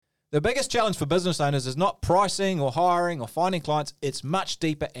The biggest challenge for business owners is not pricing or hiring or finding clients. It's much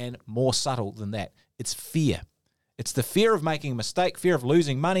deeper and more subtle than that. It's fear. It's the fear of making a mistake, fear of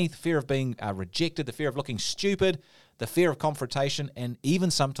losing money, the fear of being rejected, the fear of looking stupid, the fear of confrontation, and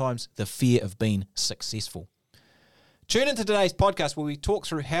even sometimes the fear of being successful. Tune into today's podcast where we talk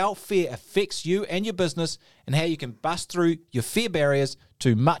through how fear affects you and your business and how you can bust through your fear barriers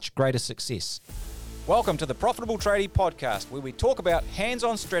to much greater success. Welcome to the Profitable Tradie Podcast, where we talk about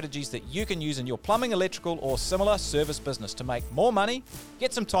hands-on strategies that you can use in your plumbing, electrical, or similar service business to make more money,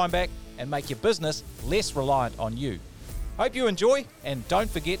 get some time back, and make your business less reliant on you. Hope you enjoy, and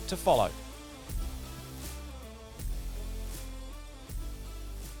don't forget to follow.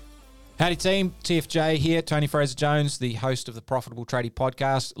 Howdy team, TFJ here, Tony Fraser-Jones, the host of the Profitable Tradie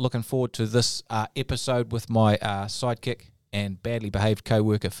Podcast. Looking forward to this episode with my sidekick and badly behaved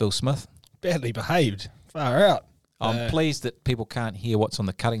co-worker, Phil Smith. Badly behaved. Far out. I'm pleased that people can't hear what's on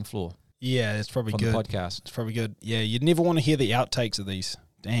the cutting floor. Yeah, it's probably on good. The podcast. It's probably good. Yeah, you'd never want to hear the outtakes of these.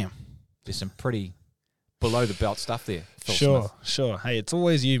 Damn. There's some pretty below the belt stuff there, Phil Smith. Sure. Hey, it's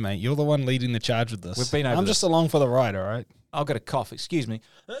always you, mate. You're the one leading the charge with this. We've been over I'm just along for the ride, all right? I've got a cough, excuse me.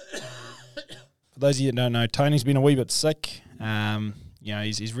 For those of you that don't know, Tony's been a wee bit sick.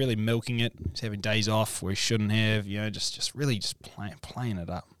 He's really milking it. He's having days off where he shouldn't have. Just playing it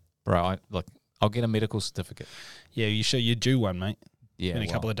up. Bro, I'll get a medical certificate. Yeah, you sure you're due one, mate? Yeah, in a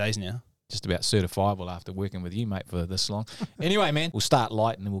couple of days now. Just about certifiable after working with you, mate, for this long. Anyway, man, we'll start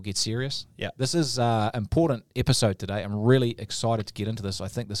light and then we'll get serious. Yeah. This is an important episode today. I'm really excited to get into this. I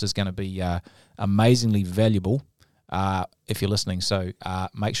think this is going to be amazingly valuable if you're listening. So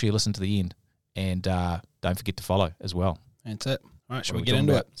make sure you listen to the end and don't forget to follow as well. That's it. All right, shall we get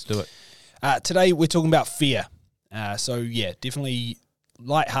into it? Let's do it. Today we're talking about fear. Definitely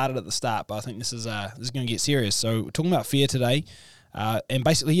lighthearted at the start, but I think this is going to get serious. So we're talking about fear today, and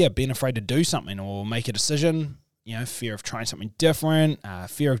basically, being afraid to do something or make a decision. Fear of trying something different,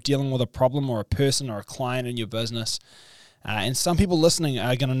 fear of dealing with a problem or a person or a client in your business. And some people listening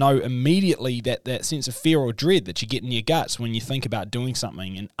are going to know immediately that sense of fear or dread that you get in your guts when you think about doing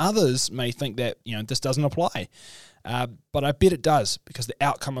something. And others may think that this doesn't apply, but I bet it does, because the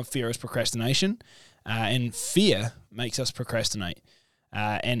outcome of fear is procrastination, and fear makes us procrastinate.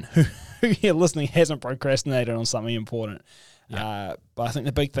 And who here listening hasn't procrastinated on something important? Yeah. But I think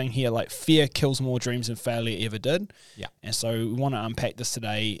the big thing here, fear kills more dreams than failure ever did. Yeah. And so we want to unpack this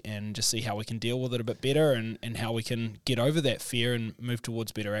today and just see how we can deal with it a bit better and how we can get over that fear and move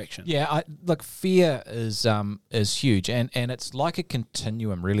towards better action. Yeah, fear is huge, and it's like a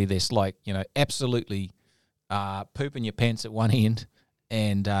continuum, really. There's absolutely pooping your pants at one end,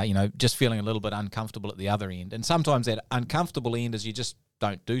 and just feeling a little bit uncomfortable at the other end. And sometimes that uncomfortable end is you just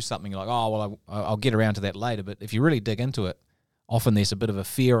don't do something. You're like, oh, well, I'll get around to that later. But if you really dig into it, often there's a bit of a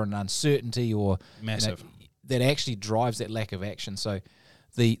fear and uncertainty or massive that actually drives that lack of action. So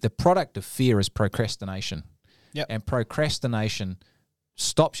the product of fear is procrastination. Yep. And procrastination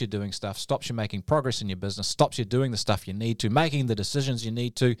stops you doing stuff, stops you making progress in your business, stops you doing the stuff you need to, making the decisions you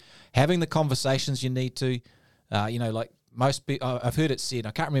need to, having the conversations you need to. Most people, I've heard it said,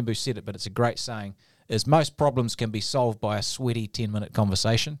 I can't remember who said it, but it's a great saying, is most problems can be solved by a sweaty 10-minute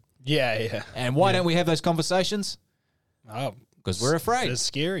conversation. Yeah. And why don't we have those conversations? Oh, because we're afraid. It's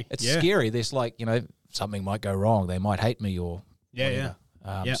scary. It's scary. There's something might go wrong. They might hate me or whatever.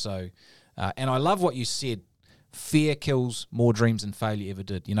 And I love what you said. Fear kills more dreams than failure ever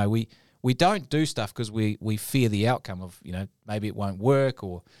did. We don't do stuff because we fear the outcome of, maybe it won't work,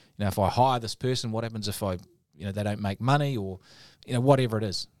 or, if I hire this person, what happens if they don't make money, or, whatever it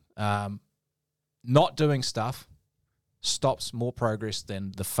is. Not doing stuff stops more progress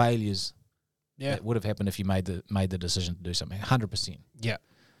than the failures that would have happened if you made the decision to do something. 100%. Yeah.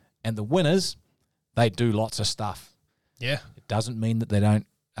 And the winners, they do lots of stuff. Yeah. It doesn't mean that they don't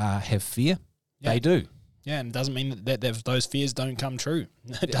have fear. Yeah. They do. Yeah, and it doesn't mean that those fears don't come true.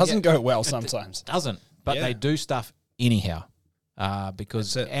 It doesn't go well sometimes. It doesn't, but they do stuff anyhow.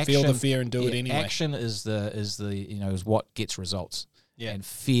 Because action, feel the fear and do it anyway. Action is what gets results. Yeah. And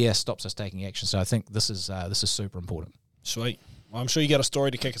fear stops us taking action. So I think this is super important. Sweet. Well, I'm sure you got a story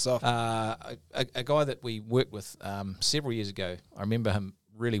to kick us off. A guy that we worked with several years ago. I remember him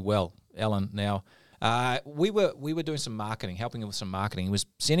really well, Alan. Now, we were doing some marketing, helping him with some marketing. He was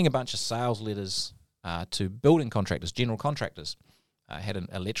sending a bunch of sales letters to building contractors, general contractors. Had an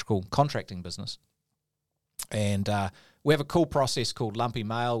electrical contracting business, and we have a cool process called Lumpy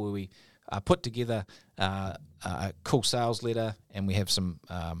Mail where we put together a cool sales letter, and we have some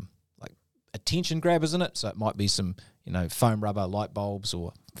attention grabbers in it. So it might be some foam rubber light bulbs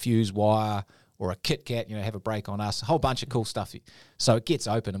or fuse wire or a Kit Kat, have a break on us, a whole bunch of cool stuff. So it gets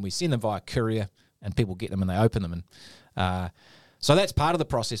open, and we send them via courier, and people get them and they open them. And so that's part of the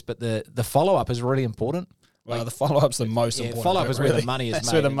process, but the follow-up is really important. Well, the follow-up's the most important. Follow-up is where the money is made.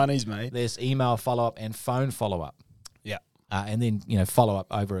 That's where the money's made. There's email follow-up and phone follow-up. Yeah. And then, follow-up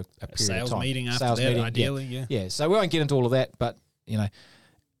over a period of time. Sales meeting after that, ideally, yeah. Yeah, so we won't get into all of that, but,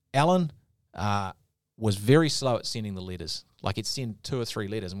 Alan was very slow at sending the letters. Like, he'd send 2 or 3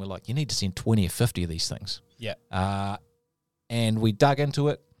 letters, and we're like, you need to send 20 or 50 of these things. Yeah. And we dug into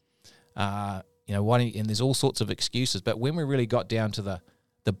it. Why don't you, and there's all sorts of excuses, but when we really got down to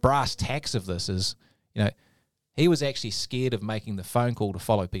the brass tacks of this is, he was actually scared of making the phone call to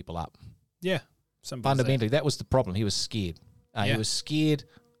follow people up. Yeah. Fundamentally, that was the problem. He was scared. He was scared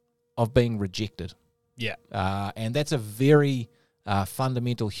of being rejected. Yeah. And that's a very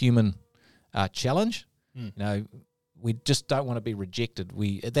fundamental human challenge. We just don't want to be rejected.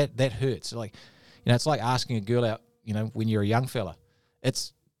 That hurts. Like, it's like asking a girl out, when you're a young fella.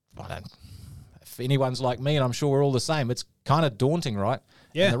 If anyone's like me, and I'm sure we're all the same, it's kind of daunting, right?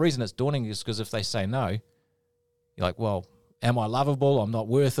 Yeah. And the reason it's daunting is because if they say no, you're like, well, am I lovable? I'm not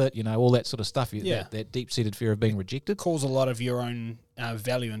worth it. All that sort of stuff. That deep-seated fear of being rejected calls a lot of your own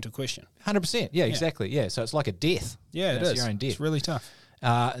value into question. 100%. Yeah, exactly. Yeah. So it's like a death. Yeah, it is. Your own death. It's really tough.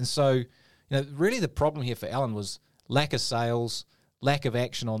 And so, really the problem here for Alan was lack of sales, lack of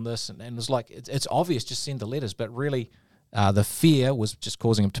action on this, and it was like it's obvious, just send the letters, but really the fear was just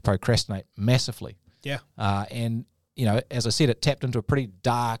causing him to procrastinate massively. Yeah. And as I said, it tapped into a pretty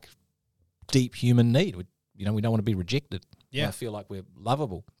dark, deep human need. We don't want to be rejected. Yeah. We want to feel like we're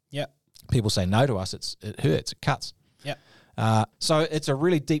lovable. Yeah. People say no to us, it hurts, it cuts. Yeah. So it's a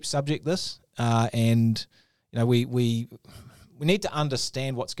really deep subject, this, and we need to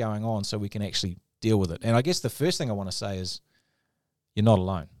understand what's going on so we can actually deal with it. And I guess the first thing I want to say is you're not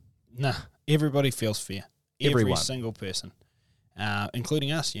alone. Nah, everybody feels fear. Everyone. Every single person,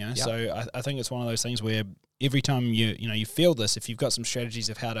 including us. Yep. So I think it's one of those things where every time you feel this, if you've got some strategies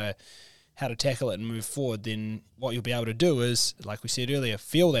of how to tackle it and move forward, then what you'll be able to do is, like we said earlier,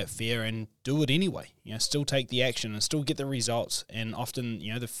 feel that fear and do it anyway. Still take the action and still get the results. And often,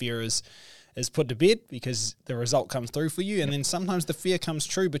 the fear is put to bed because the result comes through for you. And then sometimes the fear comes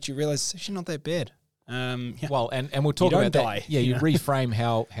true, but you realize it's actually not that bad. Well, and we'll talk You don't about die, that. Yeah, you reframe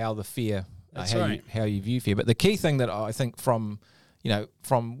how the fear, That's how right. you view fear. But the key thing that I think from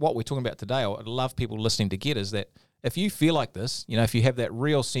what we're talking about today, I'd love people listening to get is that if you feel like this, if you have that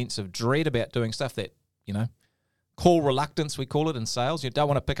real sense of dread about doing stuff that, call reluctance, we call it in sales, you don't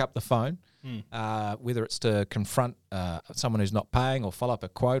want to pick up the phone, whether it's to confront someone who's not paying or follow up a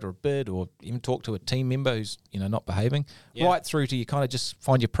quote or a bid or even talk to a team member who's, not behaving, right through to you kind of just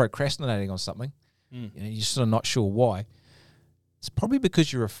find you're procrastinating on something, you're sort of not sure why. It's probably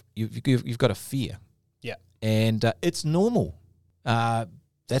because you've got a fear. Yeah. And it's normal.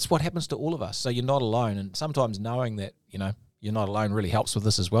 That's what happens to all of us. So you're not alone. And sometimes knowing that, you're not alone really helps with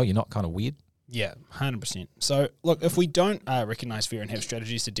this as well. You're not kind of weird. Yeah, 100%. So, look, if we don't recognize fear and have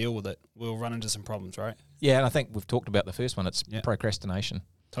strategies to deal with it, we'll run into some problems, right? Yeah, and I think we've talked about the first one. It's procrastination.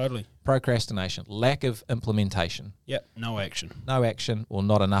 Totally. Procrastination, lack of implementation. Yeah, no action. No action or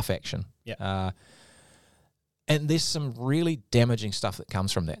not enough action. Yeah. And there's some really damaging stuff that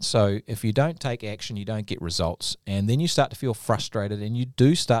comes from that. So if you don't take action, you don't get results. And then you start to feel frustrated and you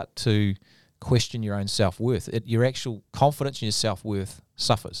do start to question your own self-worth. Your actual confidence in your self-worth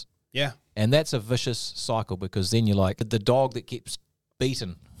suffers. Yeah. And that's a vicious cycle because then you're like the dog that gets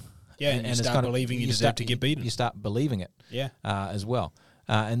beaten. Yeah, and you start believing you deserve to get beaten. You start believing it as well.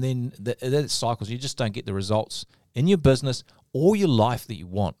 And then that cycles. You just don't get the results in your business or your life that you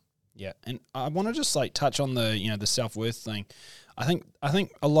want. Yeah, and I want to just touch on the the self-worth thing. I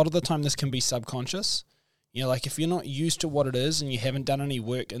think a lot of the time this can be subconscious. If you're not used to what it is and you haven't done any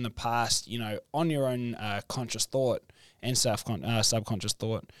work in the past, on your own conscious thought and subconscious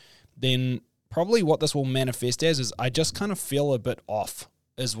thought, then probably what this will manifest as is I just kind of feel a bit off,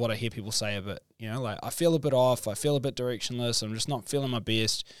 is what I hear people say a bit. I feel a bit off, I feel a bit directionless, I'm just not feeling my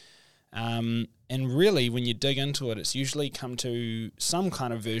best. And really, when you dig into it, it's usually come to some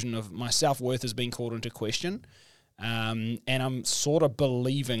kind of version of my self-worth has been called into question, and I'm sort of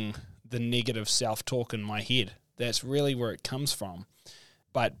believing the negative self-talk in my head. That's really where it comes from.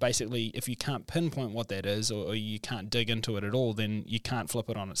 But basically, if you can't pinpoint what that is, or you can't dig into it at all, then you can't flip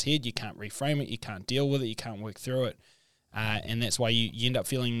it on its head, you can't reframe it, you can't deal with it, you can't work through it. And that's why you end up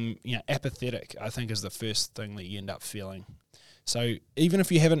feeling apathetic, I think, is the first thing that you end up feeling. So even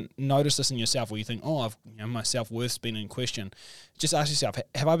if you haven't noticed this in yourself, where you think, my self-worth's been in question, just ask yourself,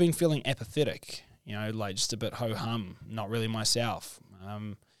 have I been feeling apathetic? Just a bit ho-hum, not really myself.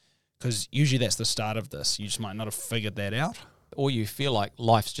 Because usually that's the start of this. You just might not have figured that out. Or you feel like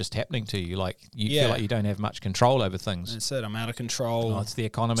life's just happening to you. Like you Yeah. feel like you don't have much control over things. That's it. I'm out of control. Oh, it's the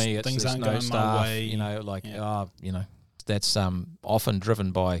economy. It's Things there's aren't no going my staff. way. You know, like Yeah. that's often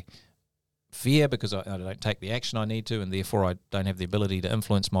driven by fear because I don't take the action I need to, and therefore I don't have the ability to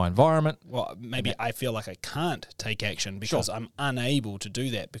influence my environment. Well, maybe I feel like I can't take action because I'm unable to do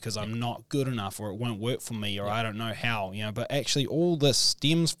that because I'm not good enough, or it won't work for me, or I don't know how. But actually, all this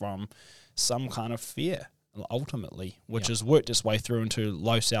stems from some kind of fear, ultimately, which has worked its way through into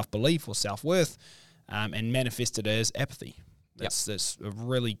low self-belief or self-worth, and manifested as apathy. That's a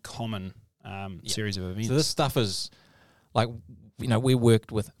really common series of events. So this stuff is like, we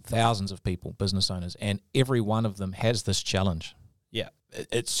worked with thousands of people, business owners, and every one of them has this challenge. Yeah.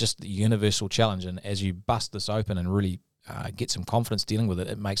 It's just the universal challenge. And as you bust this open and really get some confidence dealing with it,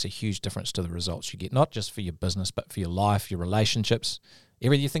 it makes a huge difference to the results you get, not just for your business, but for your life, your relationships.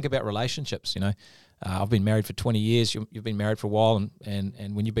 You think about relationships, I've been married for 20 years. You've been married for a while.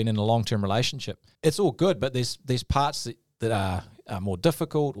 And when you've been in a long-term relationship, it's all good, but there's parts that are more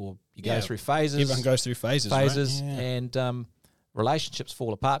difficult, or you go through phases. Everyone goes through phases, right? Yeah. And relationships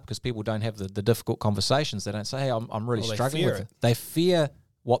fall apart because people don't have the difficult conversations. They don't say, hey, I'm really struggling with it. They fear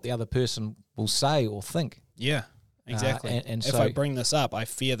what the other person will say or think. Yeah, exactly. And if so, I bring this up, I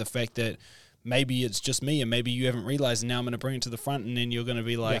fear the fact that maybe it's just me and maybe you haven't realized, and now I'm going to bring it to the front, and then you're going to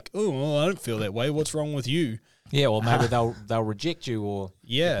be like, oh, well, I don't feel that way. What's wrong with you? Yeah, or maybe they'll reject you or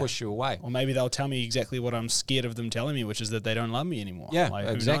push you away. Or maybe they'll tell me exactly what I'm scared of them telling me, which is that they don't love me anymore. Yeah, like,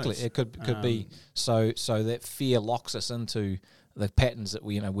 exactly. It could be so that fear locks us into the patterns that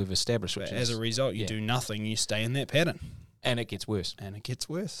we've established. Which as a result, you do nothing, you stay in that pattern. And it gets worse.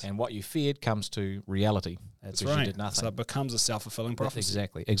 And what you feared comes to reality. That's right. You did nothing. So it becomes a self-fulfilling prophecy.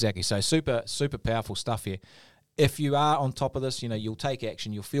 Exactly. So super powerful stuff here. If you are on top of this, you'll take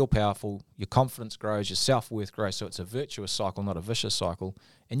action, you'll feel powerful, your confidence grows, your self-worth grows, so it's a virtuous cycle, not a vicious cycle,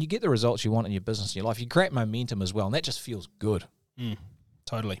 and you get the results you want in your business and your life. You create momentum as well, and that just feels good.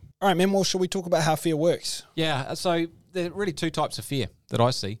 Totally. All right, man, well, shall we talk about how fear works? Yeah, so there are really two types of fear that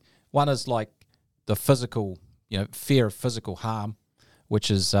I see. One is like the physical, fear of physical harm, which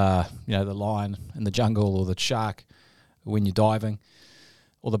is, the lion in the jungle, or the shark when you're diving,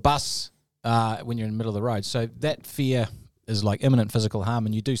 or the bus when you're in the middle of the road. So that fear is like imminent physical harm,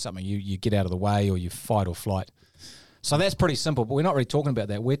 and you do something, you get out of the way, or you fight or flight. So that's pretty simple, but we're not really talking about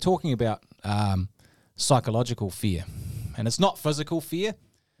that. We're talking about psychological fear, and it's not physical fear.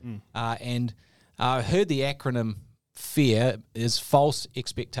 And I heard the acronym FEAR is false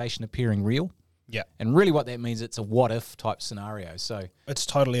expectation appearing real. Yeah. And really what that means, it's a what-if type scenario. So it's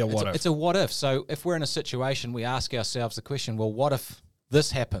totally a what-if. It's a what-if. So if we're in a situation, we ask ourselves the question, well, what if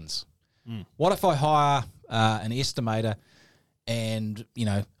this happens? What if I hire an estimator and,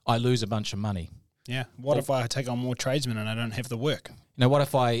 I lose a bunch of money? Yeah. What if I take on more tradesmen and I don't have the work? What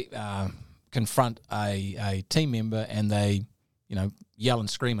if I confront a team member and they, yell and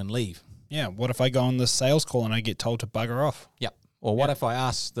scream and leave? Yeah. What if I go on this sales call and I get told to bugger off? Yep. Or what if I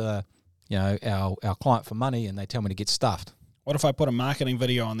ask our client for money and they tell me to get stuffed? What if I put a marketing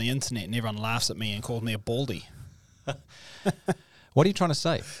video on the internet and everyone laughs at me and calls me a baldy? What are you trying to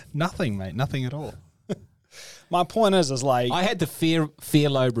say? Nothing, mate. Nothing at all. My point is like... I had the fear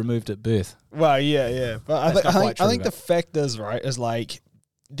lobe removed at birth. Well, yeah. But I think the fact is, right, is like...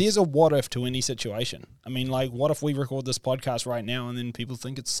 There's a what if to any situation. I mean, like, what if we record this podcast right now and then people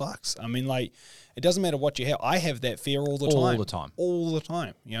think it sucks? I mean, like, it doesn't matter what you have. I have that fear all the time.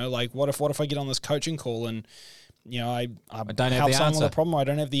 Like, what if I get on this coaching call and, I don't have the someone answer. with a problem, I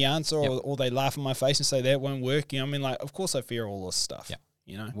don't have the answer, or they laugh in my face and say that won't work. I mean, like, of course I fear all this stuff.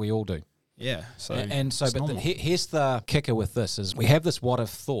 Yeah. We all do. Yeah. So here's the kicker with this is we have this what if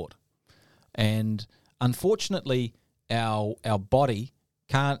thought, and unfortunately, our body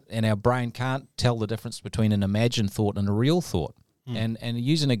can't and our brain can't tell the difference between an imagined thought and a real thought. And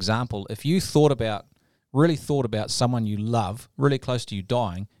use an example. If you really thought about someone you love really close to you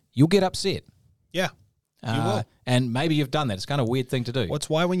dying, you'll get upset. Yeah, you will. And maybe you've done that. It's kind of a weird thing to do. Well, it's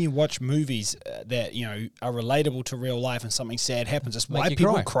why when you watch movies that are relatable to real life and something sad happens, it's why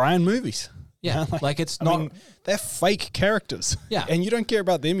people cry in movies. Yeah, like it's not. I mean, they're fake characters. Yeah, and you don't care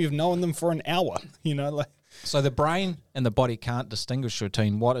about them. You've known them for an hour. So the brain and the body can't distinguish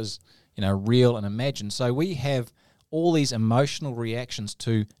between what is, real and imagined. So we have all these emotional reactions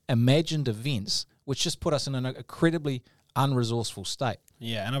to imagined events, which just put us in an incredibly unresourceful state.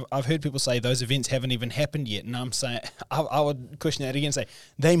 Yeah, and I've heard people say those events haven't even happened yet, and I'm saying I would question that again and say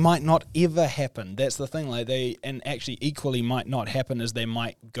they might not ever happen. That's the thing, and actually equally might not happen as they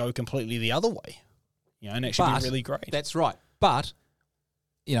might go completely the other way, and actually be really great. That's right, but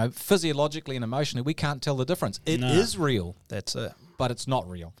physiologically and emotionally, we can't tell the difference. It is real. That's it. But it's not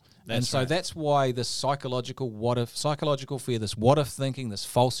real. That's right. That's why this psychological fear, this what if thinking, this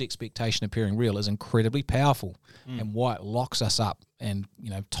false expectation appearing real is incredibly powerful, and why it locks us up and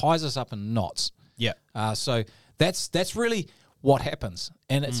ties us up in knots. Yeah. So that's really what happens,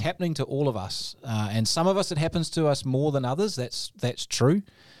 and it's happening to all of us. And some of us, it happens to us more than others. That's true,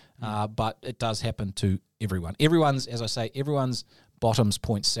 but it does happen to everyone. Everyone's bottoms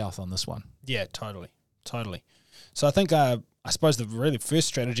point south on this one. Yeah, totally. So I think I suppose the really first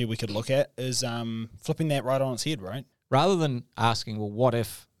strategy we could look at is flipping that right on its head, right? Rather than asking, well, what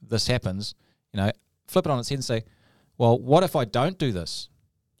if this happens? Flip it on its head and say, well, what if I don't do this?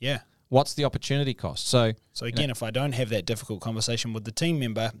 Yeah. What's the opportunity cost? So again, if I don't have that difficult conversation with the team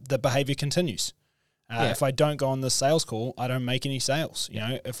member, the behavior continues. If I don't go on the sales call, I don't make any sales.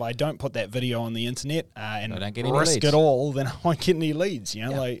 If I don't put that video on the internet and don't get any risk leads. it all, then I won't get any leads.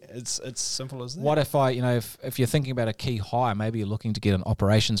 Like it's simple as that. What if I, if you're thinking about a key hire, maybe you're looking to get an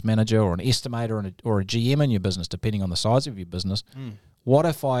operations manager or an estimator or a GM in your business, depending on the size of your business. What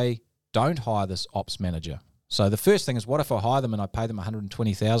if I don't hire this ops manager? So the first thing is, what if I hire them and I pay them $120,000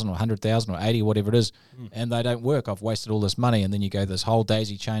 or $100,000 or $80,000, whatever it is, and they don't work? I've wasted all this money, and then you go this whole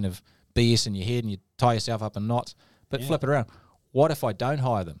daisy chain of BS in your head and you tie yourself up in knots. But flip it around. What if I don't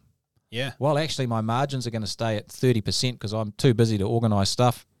hire them? Yeah. Well, actually, my margins are going to stay at 30% because I'm too busy to organise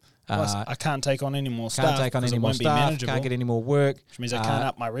stuff. Plus, I can't take on any more staff. Can't take on any more staff. Can't get any more work. Which means I can't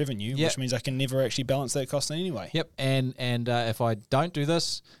up my revenue. Which means I can never actually balance that cost anyway. Yep. And if I don't do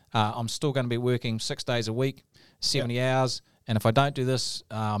this, I'm still going to be working 6 days a week, 70 hours. And if I don't do this,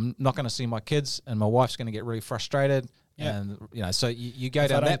 I'm not going to see my kids, and my wife's going to get really frustrated. And so you go down that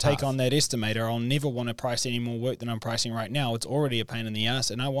path. If I don't take on that estimator, I'll never want to price any more work than I'm pricing right now. It's already a pain in the ass,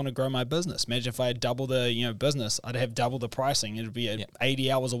 and I want to grow my business. Imagine if I had double the business, I'd have double the pricing. It'd be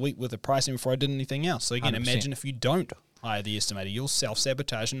 80 hours a week worth of pricing before I did anything else. So again, 100%. Imagine if you don't hire the estimator, you'll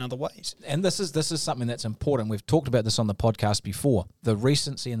self-sabotage in other ways. And this is something that's important. We've talked about this on the podcast before. The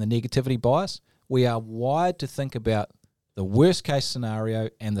recency and the negativity bias. We are wired to think about the worst case scenario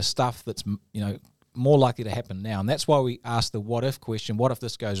and the stuff that's more likely to happen now. And that's why we ask the what if question. What if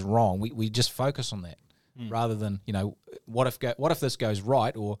this goes wrong? We just focus on that rather than, what if this goes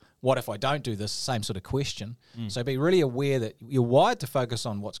right, or what if I don't do this? Same sort of question. So be really aware that you're wired to focus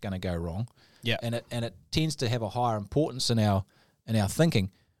on what's going to go wrong. Yeah. And it tends to have a higher importance in our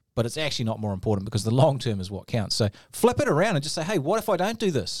thinking, but it's actually not more important because the long term is what counts. So flip it around and just say, hey, what if I don't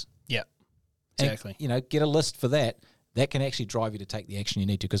do this? Yeah. Exactly. And, get a list for that. That can actually drive you to take the action you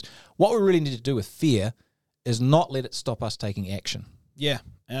need to. Because what we really need to do with fear is not let it stop us taking action. Yeah.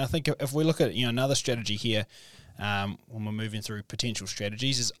 And I think if we look at another strategy here, when we're moving through potential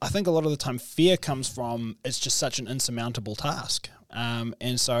strategies, is I think a lot of the time fear comes from it's just such an insurmountable task.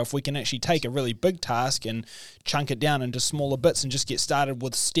 And so if we can actually take a really big task and chunk it down into smaller bits and just get started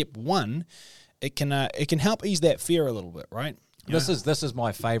with step one, it can help ease that fear a little bit, right? This is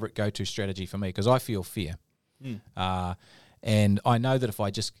my favorite go-to strategy for me because I feel fear. And I know that if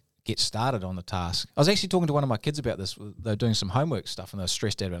I just get started on the task, I was actually talking to one of my kids about this. They're doing some homework stuff and they're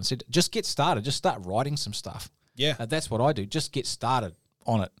stressed out about it. I said, just get started. Just start writing some stuff. Yeah. That's what I do. Just get started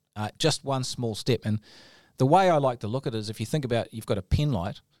on it. Just one small step. And the way I like to look at it is if you think about you've got a pen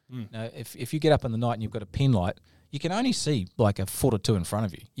light. Now, if you get up in the night and you've got a pen light, you can only see like a foot or two in front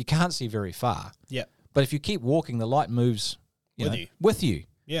of you. You can't see very far. Yeah. But if you keep walking, the light moves with you.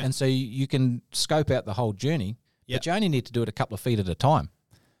 Yeah. And so you can scope out the whole journey. But you only need to do it a couple of feet at a time.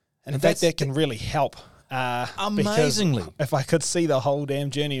 And in fact, that can really help. Amazingly. If I could see the whole damn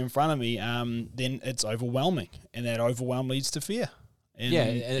journey in front of me, then it's overwhelming. And that overwhelm leads to fear. And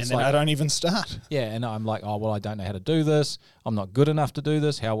then I don't even start. Yeah, and I'm like, oh, well, I don't know how to do this. I'm not good enough to do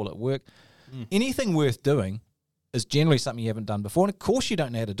this. How will it work? Anything worth doing is generally something you haven't done before. And of course you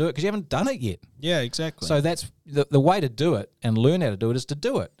don't know how to do it because you haven't done it yet. Yeah, exactly. So that's the way to do it and learn how to do it is to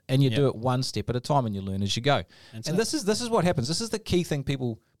do it. And you do it one step at a time and you learn as you go. And this is what happens. This is the key thing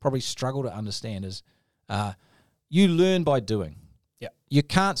people probably struggle to understand is you learn by doing. Yeah. You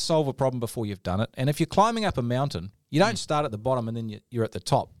can't solve a problem before you've done it. And if you're climbing up a mountain, you don't start at the bottom and then you're at the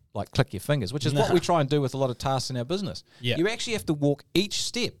top, like click your fingers, which is what we try and do with a lot of tasks in our business. Yeah. You actually have to walk each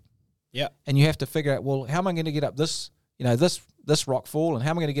step. Yeah. And you have to figure out, well, how am I going to get up this, this rock fall, and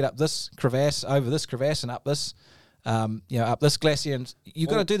how am I going to get up this crevasse, over this crevasse, and up this, up this glacier? And you've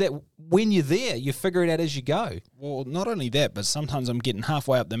got to do that when you're there. You figure it out as you go. Well, not only that, but sometimes I'm getting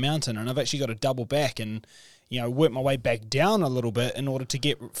halfway up the mountain and I've actually got to double back and work my way back down a little bit in order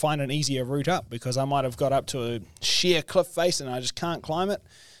to find an easier route up because I might have got up to a sheer cliff face and I just can't climb it.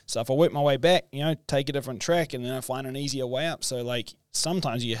 So if I work my way back, take a different track and then I find an easier way up. So like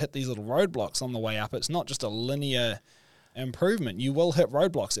sometimes you hit these little roadblocks on the way up. It's not just a linear improvement. You will hit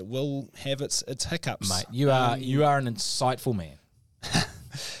roadblocks. It will have its hiccups. Mate, you are an insightful man.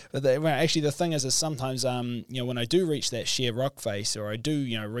 But actually, the thing is sometimes, when I do reach that sheer rock face, or I do,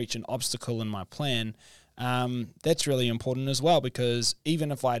 reach an obstacle in my plan, that's really important as well. Because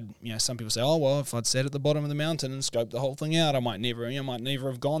even if I'd, some people say, oh well, if I'd sat at the bottom of the mountain and scoped the whole thing out, I might never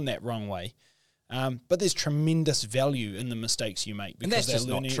have gone that wrong way. But there's tremendous value in the mistakes you make because they're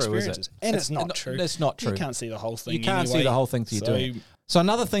learning experiences. And it's not true. That's not true. You can't see the whole thing. You can't see the whole thing till you do it. So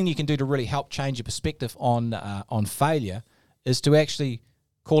another thing you can do to really help change your perspective on failure is to actually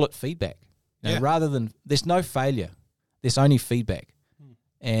call it feedback. Rather than there's no failure, there's only feedback,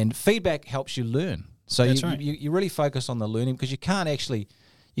 and feedback helps you learn. So you really focus on the learning because you can't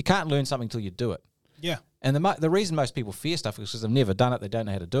learn something until you do it. Yeah. And the reason most people fear stuff is because they've never done it. They don't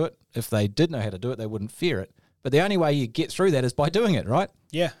know how to do it. If they did know how to do it, they wouldn't fear it. But the only way you get through that is by doing it, right?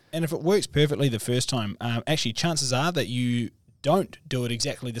 Yeah. And if it works perfectly the first time, actually chances are that you don't do it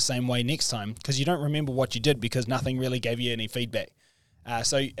exactly the same way next time because you don't remember what you did because nothing really gave you any feedback.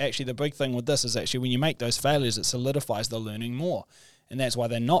 So actually the big thing with this is actually when you make those failures, it solidifies the learning more. And that's why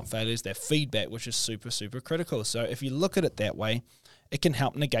they're not failures, they're feedback, which is super, super critical. So if you look at it that way, it can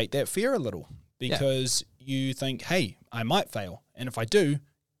help negate that fear a little because you think, hey, I might fail. And if I do,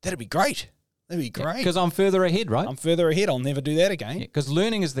 that'd be great. That'd be great. Because I'm further ahead, right? I'm further ahead. I'll never do that again. Because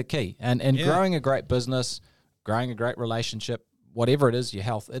learning is the key. And growing a great business, growing a great relationship, whatever it is, your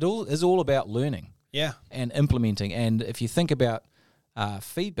health, it all is all about learning. Yeah. And implementing. And if you think about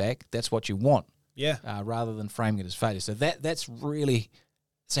feedback, that's what you want. Yeah. Rather than framing it as failure. So that's really,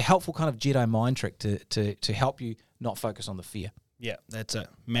 it's a helpful kind of Jedi mind trick to help you not focus on the fear. Yeah, that's it.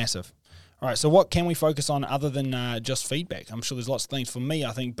 Massive. All right, so what can we focus on other than just feedback? I'm sure there's lots of things. For me,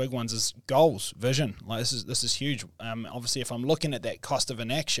 I think big ones is goals, vision. Like this is huge. Obviously, if I'm looking at that cost of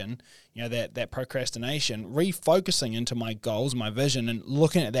inaction, that procrastination, refocusing into my goals, my vision, and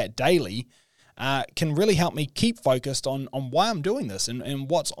looking at that daily can really help me keep focused on why I'm doing this and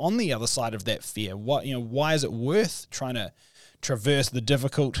what's on the other side of that fear. Why is it worth trying to traverse the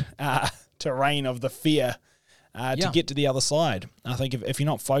difficult terrain of the fear to get to the other side? I think if you're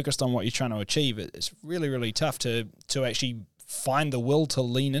not focused on what you're trying to achieve, it's really, really tough to actually find the will to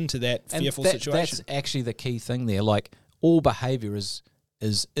lean into that fearful situation. That's actually the key thing there. Like all behavior is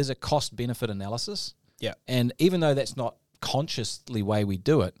a cost benefit analysis. Yeah. And even though that's not consciously way we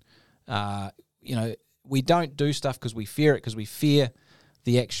do it, we don't do stuff because we fear it, because we fear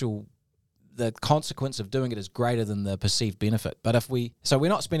the consequence of doing it is greater than the perceived benefit. But we're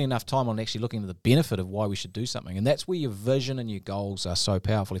not spending enough time on actually looking at the benefit of why we should do something. And that's where your vision and your goals are so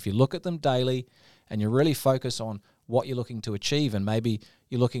powerful. If you look at them daily and you really focus on what you're looking to achieve, and maybe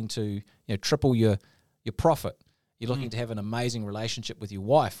you're looking to triple your profit, you're looking to have an amazing relationship with your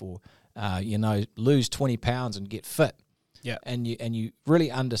wife, or lose 20 pounds and get fit. Yeah. And you really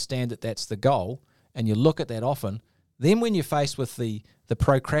understand that that's the goal, and you look at that often. Then when you're faced with the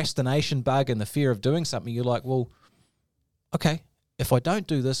procrastination bug and the fear of doing something, you're like, well, okay, if I don't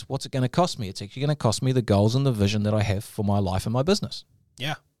do this, what's it going to cost me? It's actually going to cost me the goals and the vision that I have for my life and my business.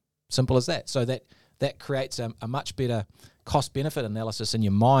 Yeah. Simple as that. So that creates a much better cost-benefit analysis in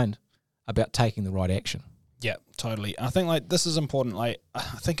your mind about taking the right action. Yeah, totally. I think this is important.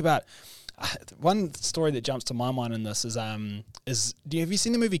 Think about one story that jumps to my mind in this is have you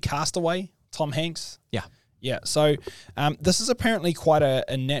seen the movie Castaway? Tom Hanks? Yeah. Yeah, so this is apparently quite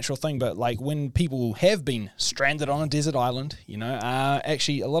a natural thing, but when people have been stranded on a desert island,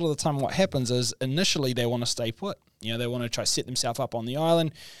 actually a lot of the time what happens is initially they want to stay put. They want to try to set themselves up on the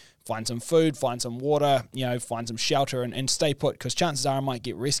island, find some food, find some water, find some shelter and stay put, because chances are I might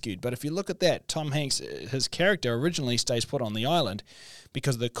get rescued. But if you look at that, Tom Hanks, his character originally stays put on the island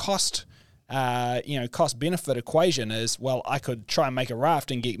because the cost benefit equation is, well, I could try and make a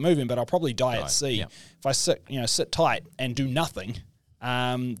raft and get moving, but I'll probably die at sea. Yeah. If I sit tight and do nothing,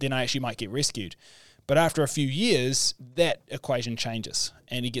 then I actually might get rescued. But after a few years, that equation changes,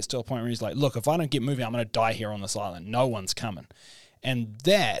 and he gets to a point where he's like, look, if I don't get moving, I'm going to die here on this island. No one's coming. And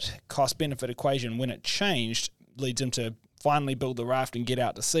that cost-benefit equation, when it changed, leads him to finally build the raft and get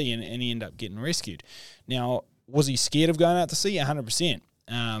out to sea, and he ended up getting rescued. Now, was he scared of going out to sea? 100%.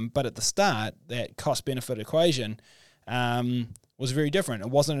 But at the start, that cost-benefit equation was very different.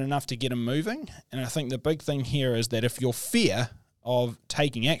 It wasn't enough to get him moving. And I think the big thing here is that if your fear of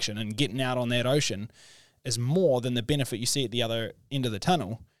taking action and getting out on that ocean is more than the benefit you see at the other end of the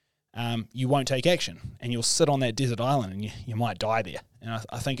tunnel, you won't take action, and you'll sit on that desert island and you might die there. And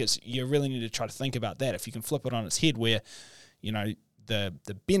I think you really need to try to think about that. If you can flip it on its head where, the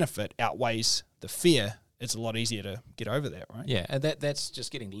benefit outweighs the fear, it's a lot easier to get over that, right? Yeah, and that's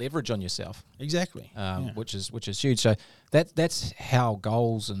just getting leverage on yourself, Exactly. which is huge. So that's how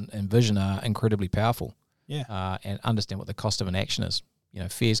goals and vision are incredibly powerful. Yeah. And understand what the cost of an action is.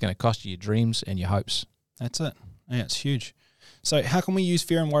 Fear is going to cost you your dreams and your hopes. That's it. Yeah, it's huge. So how can we use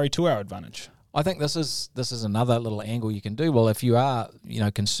fear and worry to our advantage? I think this is another little angle you can do. Well, if you are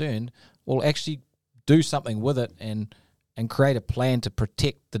concerned, well, actually do something with it and create a plan to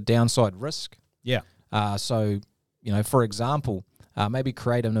protect the downside risk. Yeah. So, for example, maybe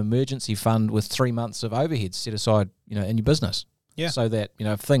create an emergency fund with 3 months of overheads set aside, in your business. Yeah. So that,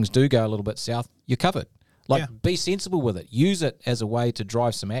 if things do go a little bit south, you're covered. Be sensible with it. Use it as a way to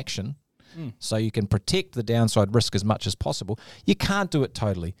drive some action so you can protect the downside risk as much as possible. You can't do it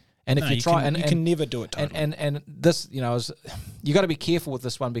totally. And if you try, you can never do it totally. And this, you got to be careful with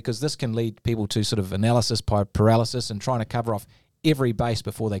this one, because this can lead people to sort of analysis paralysis and trying to cover off every base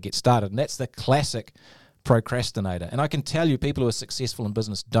before they get started. And that's the classic procrastinator. And I can tell you, people who are successful in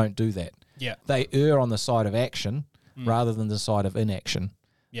business don't do that. Yeah. They err on the side of action rather than the side of inaction.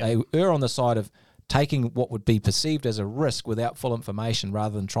 Yeah. They err on the side of taking what would be perceived as a risk without full information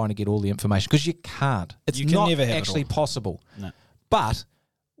rather than trying to get all the information, because you can't. It's not actually possible. No. But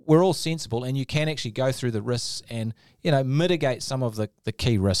we're all sensible, and you can actually go through the risks and mitigate some of the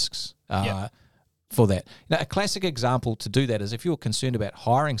key risks for that. Now, a classic example to do that is if you're concerned about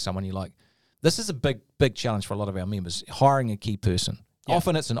hiring someone, you're like, this is a big challenge for a lot of our members, hiring a key person. Yeah.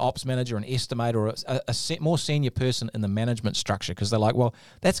 Often it's an ops manager, an estimator, or a more senior person in the management structure, because they're like, well,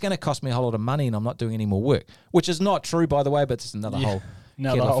 that's going to cost me a whole lot of money and I'm not doing any more work, which is not true, by the way, but it's another whole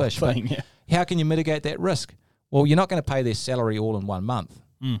kettle of fish. Thing, how can you mitigate that risk? Well, you're not going to pay their salary all in 1 month.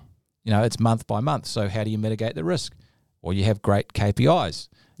 It's month by month. So how do you mitigate the risk? Well, you have great KPIs.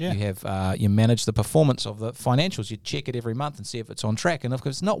 Yeah. You have you manage the performance of the financials. You check it every month and see if it's on track. And if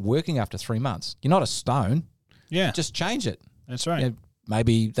it's not working after 3 months, you're not a stone. Yeah, just change it. That's right.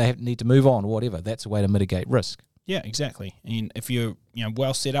 Maybe they need to move on or whatever. That's a way to mitigate risk. Yeah, exactly. And if you're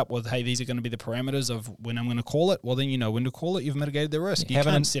well set up with, hey, these are going to be the parameters of when I'm going to call it, well, then you know when to call it. You've mitigated the risk. You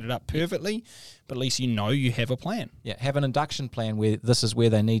can't set it up perfectly, but at least you know you have a plan. Yeah, have an induction plan where this is where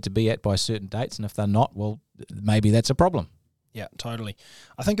they need to be at by certain dates, and if they're not, well, maybe that's a problem. Yeah, totally.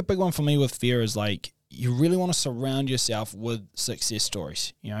 I think a big one for me with fear is you really want to surround yourself with success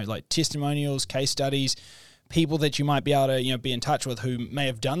stories. Like testimonials, case studies, people that you might be able to be in touch with who may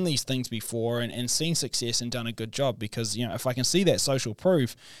have done these things before and seen success and done a good job, because if I can see that social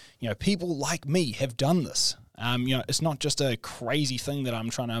proof, people like me have done this. It's not just a crazy thing that I'm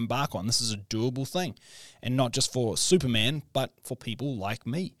trying to embark on. This is a doable thing, and not just for Superman, but for people like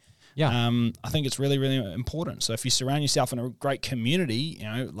me. Yeah. I think it's really, really important. So if you surround yourself in a great community,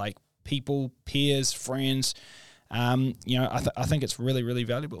 like people, peers, friends, I think it's really, really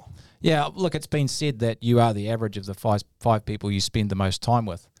valuable. Yeah, look, it's been said that you are the average of the five people you spend the most time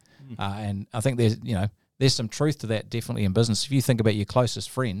with, and I think there's some truth to that definitely in business. If you think about your closest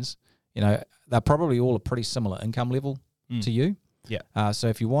friends, they're probably all a pretty similar income level to you. Yeah. So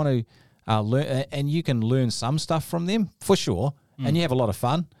if you want to learn, and you can learn some stuff from them for sure, and you have a lot of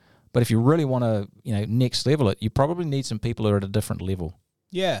fun. But if you really want to, next level it, you probably need some people who are at a different level.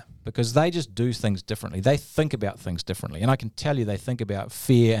 Yeah. Because they just do things differently. They think about things differently. And I can tell you they think about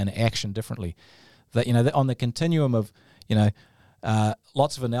fear and action differently. That, on the continuum of,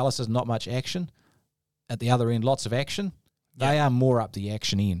 lots of analysis, not much action. At the other end, lots of action. They are more up the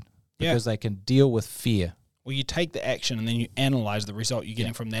action end because they can deal with fear. Well, you take the action and then you analyze the result you're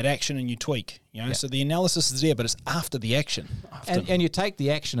getting from that action and you tweak. So the analysis is there, but it's after the action. And you take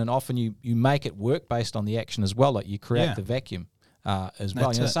the action and often you make it work based on the action as well. Like you create the vacuum. As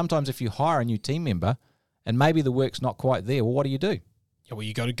well. Sometimes if you hire a new team member and maybe the work's not quite there, well, what do? Yeah, well,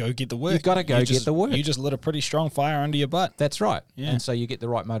 you got to go get the work. You've got to get the work. You just lit a pretty strong fire under your butt. That's right. Yeah. And so you get the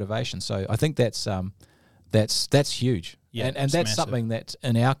right motivation. So I think that's huge. Yeah, and that's massive. Something that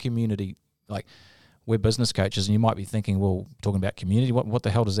in our community, like we're business coaches, and you might be thinking, well, talking about community, what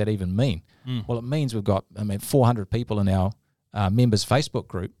the hell does that even mean? Well, it means we've got 400 people in our members Facebook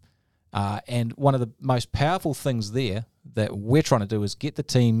group. And one of the most powerful things there that we're trying to do is get the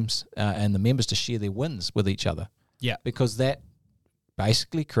teams and the members to share their wins with each other. Yeah. Because that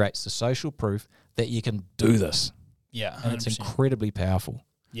basically creates the social proof that you can do this. Yeah. 100%. And it's incredibly powerful.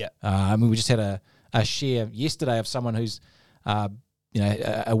 Yeah. We just had a share yesterday of someone who's, a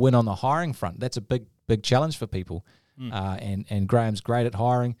win on the hiring front. That's a big challenge for people. And Graham's great at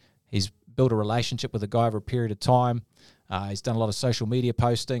hiring. He's built a relationship with a guy over a period of time. He's done a lot of social media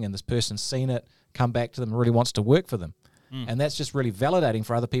posting, and this person's seen it, come back to them, and really wants to work for them. And that's just really validating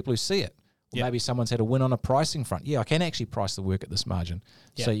for other people who see it. Or Yeah. maybe someone's had a win on a pricing front. Yeah, I can actually price the work at this margin.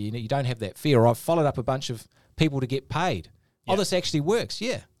 Yeah. So you don't have that fear. Or I've followed up a bunch of people to get paid. Yeah. Oh, this actually works.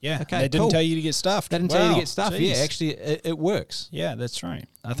 Yeah. Yeah. Okay, They didn't cool. tell you to get stuffed. They didn't tell you to Wow, get stuff. jeez. Yeah, actually, it works. Yeah, that's right.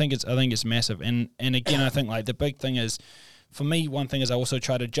 I think it's massive. And again, I think like the big thing is, for me, one thing is I also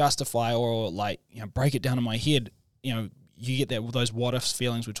try to justify or like, break it down in my head. You get those what ifs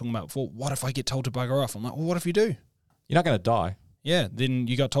feelings we were talking about before. What if I get told to bugger off? I'm like, well, what if you do? You're not going to die. Yeah, then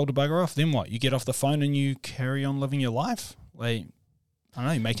you got told to bugger off. Then what? You get off the phone and you carry on living your life. Like, I don't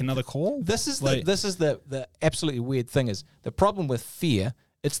know, you make another call. This is Like- the absolutely weird thing is the problem with fear.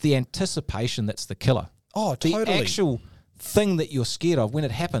 It's the anticipation that's the killer. Oh, The totally. actual thing that you're scared of when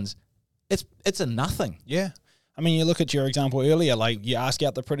it happens, it's a nothing. Yeah. I mean, you look at your example earlier, like you ask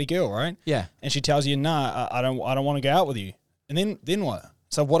out the pretty girl, right? Yeah. And she tells you, nah, I don't want to go out with you. And then what?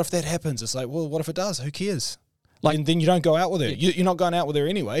 So what if that happens? It's like, well, what if it does? Who cares? Like- Like, then you don't go out with her. You're not going out with her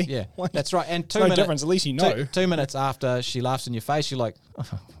anyway. Yeah, Like, that's right. And it's no difference. At least you know. 2 minutes after she laughs in your face, you're like,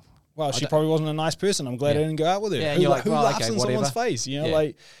 oh, Well, she probably wasn't a nice person. I'm glad I didn't go out with her. Yeah, and who you're like, who well, laughs okay, in whatever. someone's face? Yeah.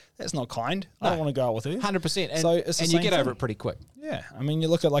 Like, that's not kind. I don't want to go out with her. 100%. And, So it's the and you same get over thing. it pretty quick. Yeah. I mean, you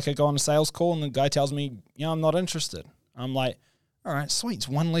look at like I go on a sales call and the guy tells me, I'm not interested. I'm like, all right, sweet. It's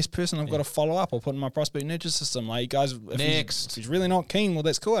one less person I've got to follow up or put in my prospect nurture system. Like, guys, if he's really not keen, well,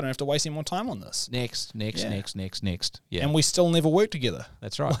 that's cool. I don't have to waste any more time on this. Next. Yeah. And we still never work together.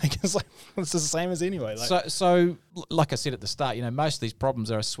 That's right. Like, it's the same as anyway. Like, So, like I said at the start, most of these problems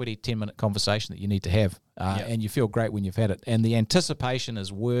are a sweaty 10-minute conversation that you need to have, and you feel great when you've had it. And the anticipation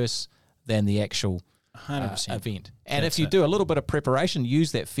is worse than the actual 100%. event. And That's if you it. do a little bit of preparation,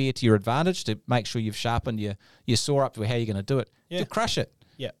 use that fear to your advantage to make sure you've sharpened your saw up to how you're going to do it. Yeah. You'll crush it.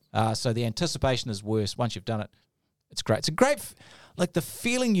 Yeah. So the anticipation is worse. Once you've done it, it's great. It's a great, like the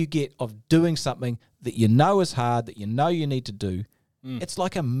feeling you get of doing something that you know is hard, that you know you need to do. It's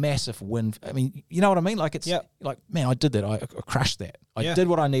like a massive win. I mean, you know what I mean? Like it's like, man, I did that. I crushed that. I did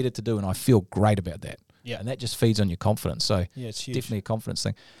what I needed to do, and I feel great about that. Yeah. And that just feeds on your confidence. So Yeah, it's huge. definitely a confidence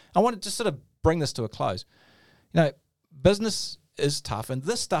thing. I want to just sort of bring this to a close. Business is tough, and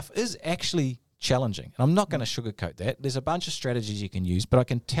this stuff is actually challenging. And I'm not going to sugarcoat that. There's a bunch of strategies you can use, but I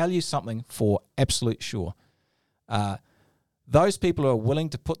can tell you something for absolute sure. Those people who are willing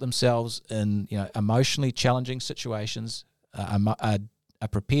to put themselves in emotionally challenging situations, are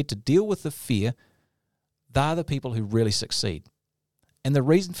prepared to deal with the fear, they're the people who really succeed. And the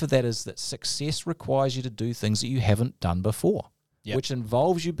reason for that is that success requires you to do things that you haven't done before, which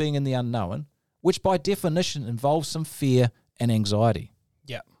involves you being in the unknown, which by definition involves some fear and anxiety.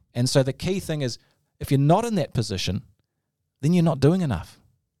 Yeah. And so the key thing is, if you're not in that position, then you're not doing enough.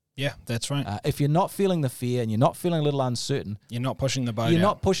 Yeah, that's right. If you're not feeling the fear and you're not feeling a little uncertain, You're not pushing the boat out. You're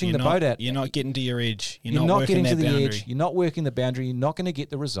not pushing the boat out. You're not getting to your edge. you're not working getting to that the boundary. edge, you're not working the boundary, you're not going to get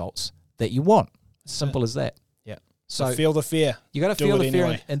the results that you want. Simple as that. Yeah. So So feel the fear. you got to do feel it the fear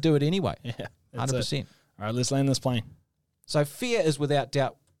anyway. and do it anyway. Yeah. that's it. 100%. All right, let's land this plane. So fear is without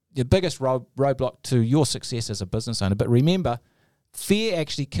doubt the biggest roadblock to your success as a business owner. But remember, fear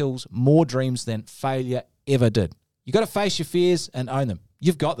actually kills more dreams than failure ever did. You got to face your fears and own them.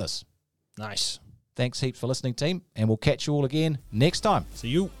 You've got this. Nice. Thanks heaps for listening, team, and we'll catch you all again next time. See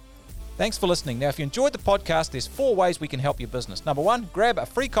you. Thanks for listening. Now, if you enjoyed the podcast, there's 4 ways we can help your business. Number 1, grab a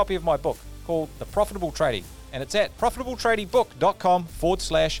free copy of my book called The Profitable Tradie, and it's at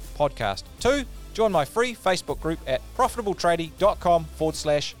profitabletradebook.com/podcast. 2, join my free Facebook group at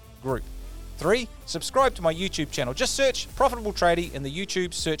profitabletradie.com/group. 3, subscribe to my YouTube channel. Just search Profitable Tradie in the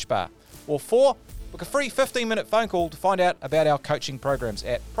YouTube search bar. Or 4, book a free 15-minute phone call to find out about our coaching programs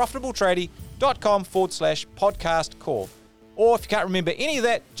at profitabletradie.com/podcast call. Or if you can't remember any of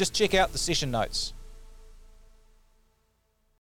that, just check out the session notes.